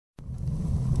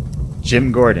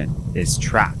Jim Gordon is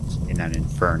trapped in an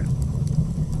inferno.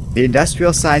 The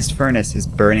industrial-sized furnace is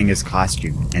burning his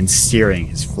costume and searing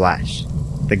his flesh.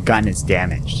 The gun is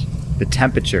damaged. The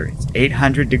temperature is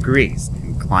 800 degrees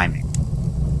and climbing.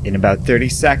 In about 30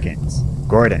 seconds,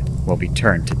 Gordon will be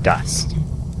turned to dust.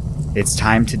 It's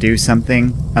time to do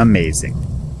something amazing.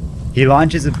 He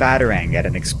launches a batarang at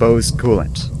an exposed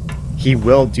coolant. He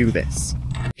will do this.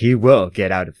 He will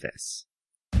get out of this.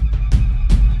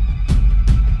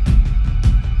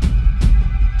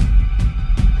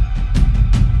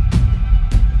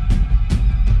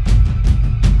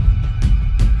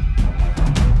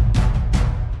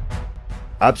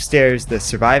 Upstairs, the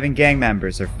surviving gang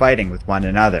members are fighting with one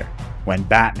another when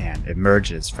Batman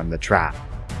emerges from the trap.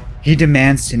 He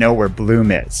demands to know where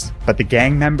Bloom is, but the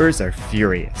gang members are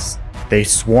furious. They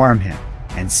swarm him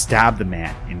and stab the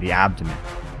man in the abdomen.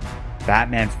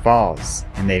 Batman falls,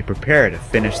 and they prepare to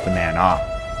finish the man off.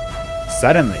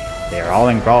 Suddenly, they are all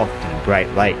engulfed in a bright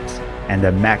light, and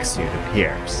the mech suit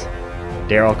appears.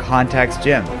 Daryl contacts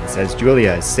Jim and says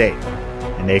Julia is safe,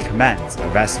 and they commence a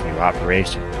rescue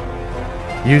operation.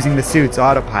 Using the suit's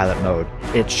autopilot mode,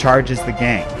 it charges the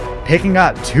gang, picking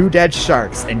up 2 dead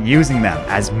sharks and using them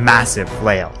as massive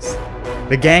flails.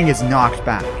 The gang is knocked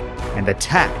back, and the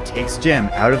tech takes Jim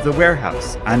out of the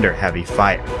warehouse under heavy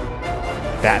fire.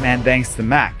 Batman thanks the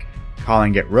mech,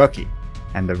 calling it Rookie,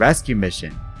 and the rescue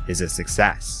mission is a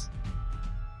success.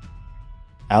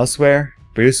 Elsewhere,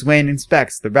 Bruce Wayne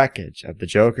inspects the wreckage of the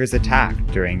Joker's attack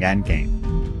during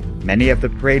Endgame. Many of the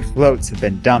parade floats have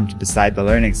been dumped beside the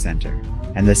Learning Center,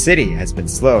 and the city has been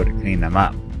slow to clean them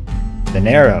up. The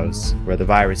Narrows, where the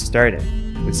virus started,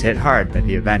 was hit hard by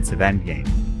the events of Endgame.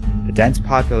 The dense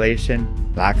population,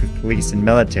 lack of police and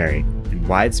military, and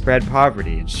widespread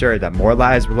poverty ensured that more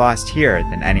lives were lost here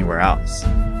than anywhere else.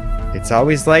 It's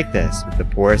always like this with the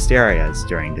poorest areas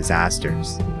during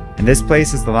disasters, and this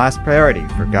place is the last priority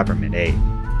for government aid.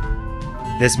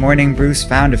 This morning, Bruce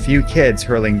found a few kids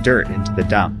hurling dirt into the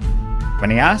dump. When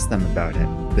he asked them about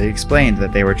it, they explained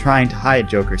that they were trying to hide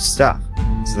Joker's stuff,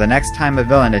 so the next time a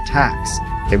villain attacks,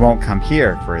 they won't come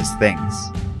here for his things.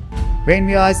 Wayne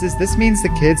realizes this means the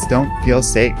kids don't feel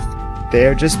safe. They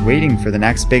are just waiting for the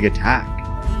next big attack.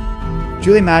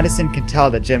 Julie Madison can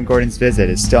tell that Jim Gordon's visit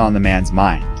is still on the man's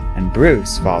mind, and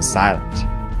Bruce falls silent.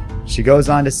 She goes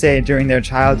on to say during their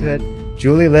childhood,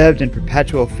 Julie lived in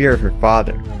perpetual fear of her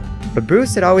father. But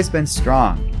Bruce had always been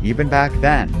strong, even back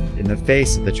then, in the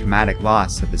face of the traumatic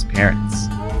loss of his parents.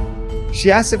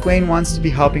 She asks if Wayne wants to be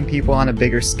helping people on a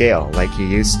bigger scale like he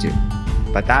used to,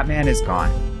 but that man is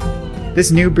gone.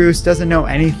 This new Bruce doesn't know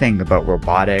anything about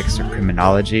robotics or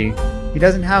criminology. He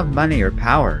doesn't have money or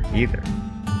power either.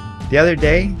 The other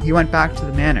day, he went back to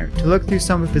the manor to look through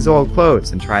some of his old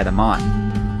clothes and try them on.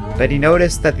 But he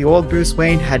noticed that the old Bruce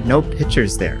Wayne had no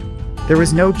pictures there. There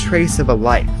was no trace of a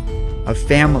life, of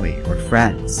family or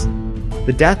friends.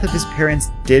 The death of his parents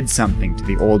did something to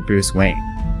the old Bruce Wayne.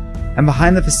 And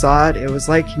behind the facade, it was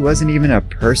like he wasn't even a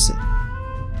person.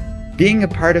 Being a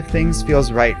part of things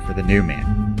feels right for the new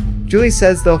man. Julie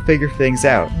says they'll figure things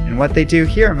out, and what they do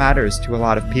here matters to a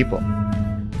lot of people.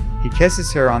 He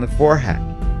kisses her on the forehead,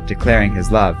 declaring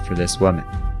his love for this woman.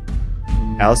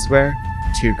 Elsewhere,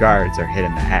 2 guards are hit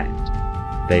in the head.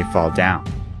 They fall down,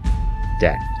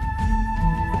 dead.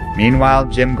 Meanwhile,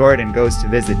 Jim Gordon goes to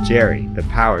visit Jerry, the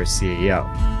Powers CEO.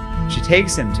 She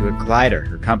takes him to a glider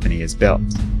her company has built.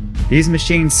 These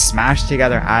machines smash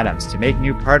together atoms to make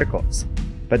new particles,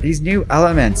 but these new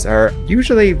elements are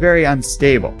usually very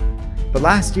unstable. But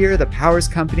last year, the Powers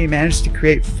company managed to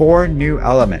create 4 new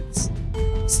elements.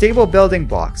 Stable building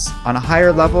blocks on a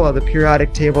higher level of the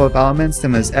periodic table of elements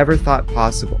than was ever thought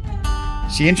possible.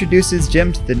 She introduces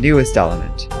Jim to the newest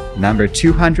element, number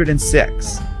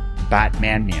 206,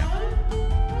 Batmanium.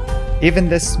 Even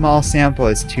this small sample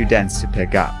is too dense to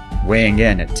pick up, weighing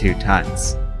in at 2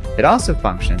 tons. It also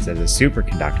functions as a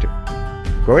superconductor.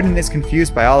 Gordon is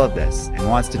confused by all of this and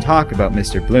wants to talk about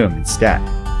Mr. Bloom instead.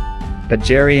 But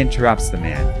Jerry interrupts the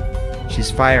man.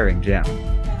 She's firing Jim.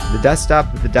 The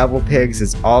dust-up of the Devil Pigs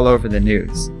is all over the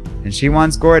news, and she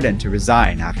wants Gordon to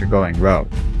resign after going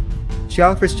rogue. She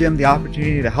offers Jim the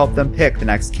opportunity to help them pick the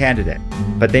next candidate,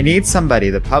 but they need somebody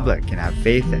the public can have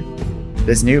faith in.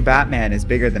 This new Batman is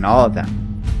bigger than all of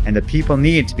them, and the people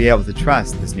need to be able to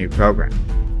trust this new program.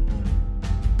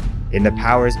 In the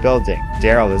Powers building,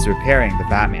 Daryl is repairing the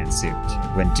Batman suit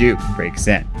when Duke breaks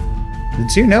in. The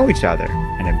two know each other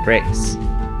and embrace.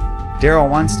 Daryl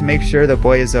wants to make sure the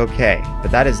boy is okay,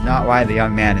 but that is not why the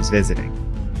young man is visiting.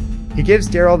 He gives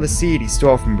Daryl the seed he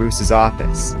stole from Bruce's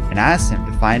office and asks him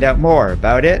to find out more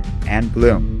about it and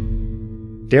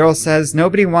Bloom. Daryl says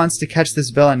nobody wants to catch this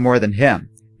villain more than him,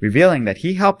 revealing that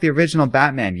he helped the original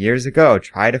Batman years ago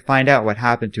try to find out what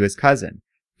happened to his cousin,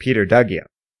 Peter Duggio.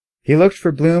 He looked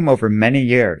for Bloom over many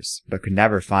years, but could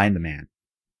never find the man.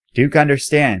 Duke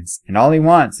understands, and all he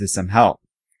wants is some help.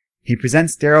 He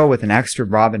presents Daryl with an extra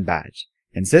Robin badge,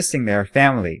 insisting they are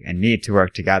family and need to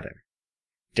work together.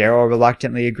 Daryl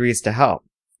reluctantly agrees to help,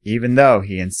 even though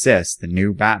he insists the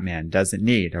new Batman doesn't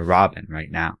need a Robin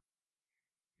right now.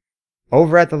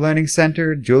 Over at the Learning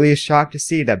Center, Julie is shocked to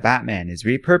see that Batman is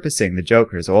repurposing the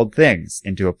Joker's old things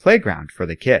into a playground for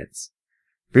the kids.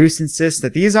 Bruce insists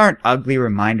that these aren't ugly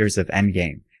reminders of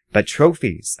Endgame, but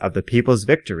trophies of the people's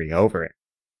victory over it.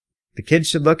 The kids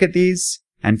should look at these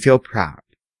and feel proud.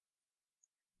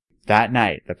 That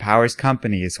night, the Powers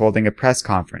Company is holding a press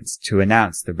conference to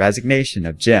announce the resignation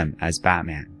of Jim as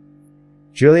Batman.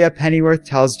 Julia Pennyworth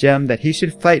tells Jim that he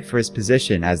should fight for his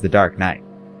position as the Dark Knight.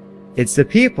 It's the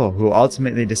people who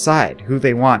ultimately decide who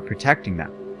they want protecting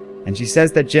them, and she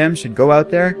says that Jim should go out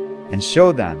there and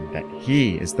show them that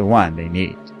he is the one they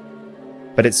need.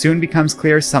 But it soon becomes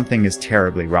clear something is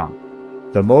terribly wrong.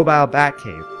 The mobile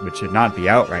Batcave, which should not be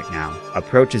out right now,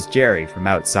 approaches Jerry from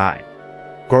outside.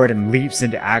 Gordon leaps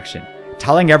into action,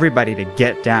 telling everybody to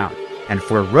get down, and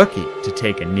for Rookie to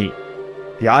take a knee.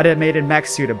 The automated mech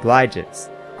suit obliges.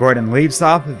 Gordon leaps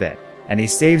off of it, and he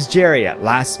saves Jerry at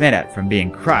last minute from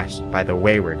being crushed by the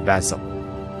wayward vessel.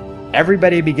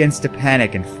 Everybody begins to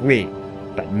panic and flee,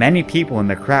 but many people in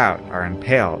the crowd are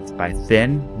impaled by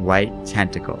thin, white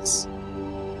tentacles.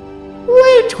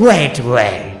 Wait.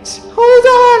 Hold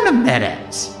on a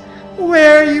minute.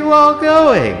 Where are you all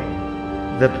going?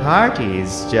 The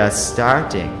party's just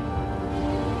starting.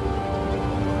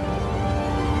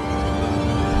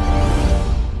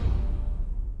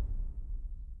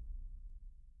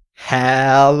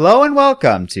 Hello and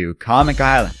welcome to Comic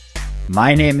Island.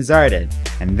 My name is Arden,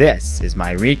 and this is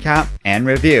my recap and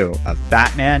review of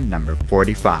Batman number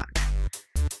 45.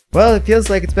 Well, it feels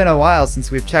like it's been a while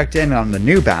since we've checked in on the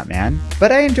new Batman,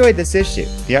 but I enjoyed this issue.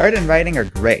 The art and writing are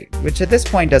great, which at this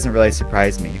point doesn't really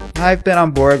surprise me. I've been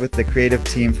on board with the creative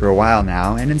team for a while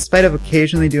now, and in spite of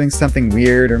occasionally doing something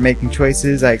weird or making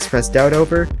choices I express doubt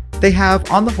over, they have,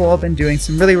 on the whole, been doing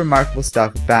some really remarkable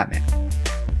stuff with Batman.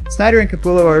 Snyder and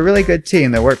Capullo are a really good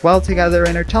team that work well together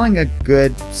and are telling a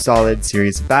good, solid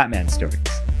series of Batman stories.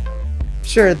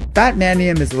 Sure,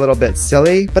 Batmanium is a little bit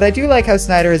silly, but I do like how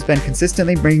Snyder has been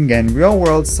consistently bringing in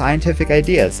real-world scientific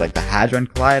ideas like the Hadron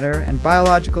Collider and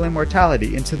biological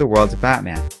immortality into the world of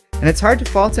Batman, and it's hard to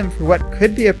fault him for what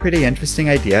could be a pretty interesting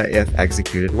idea if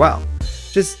executed well.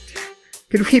 Just,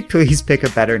 could we please pick a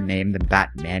better name than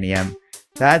Batmanium?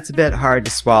 That's a bit hard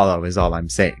to swallow is all I'm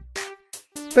saying.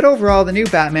 But overall, the new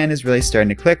Batman is really starting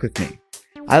to click with me.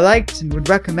 I liked and would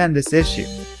recommend this issue.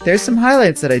 There's some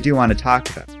highlights that I do want to talk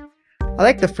about. I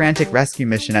like the frantic rescue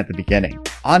mission at the beginning.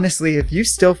 Honestly, if you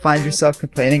still find yourself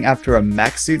complaining after a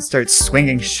mech suit starts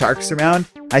swinging sharks around,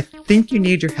 I think you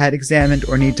need your head examined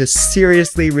or need to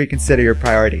seriously reconsider your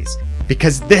priorities.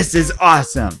 Because this is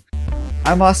awesome!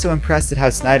 I'm also impressed at how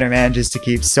Snyder manages to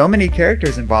keep so many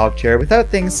characters involved here without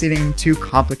things seeming too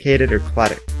complicated or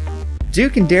cluttered.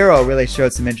 Duke and Daryl really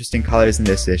showed some interesting colors in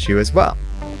this issue as well.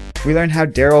 We learned how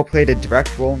Daryl played a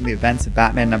direct role in the events of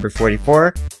Batman number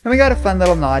 44, and we got a fun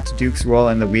little nod to Duke's role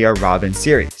in the We Are Robin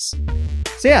series.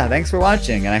 So yeah, thanks for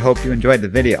watching, and I hope you enjoyed the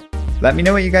video. Let me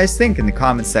know what you guys think in the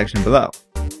comments section below.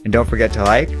 And don't forget to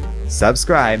like,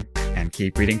 subscribe, and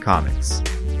keep reading comics.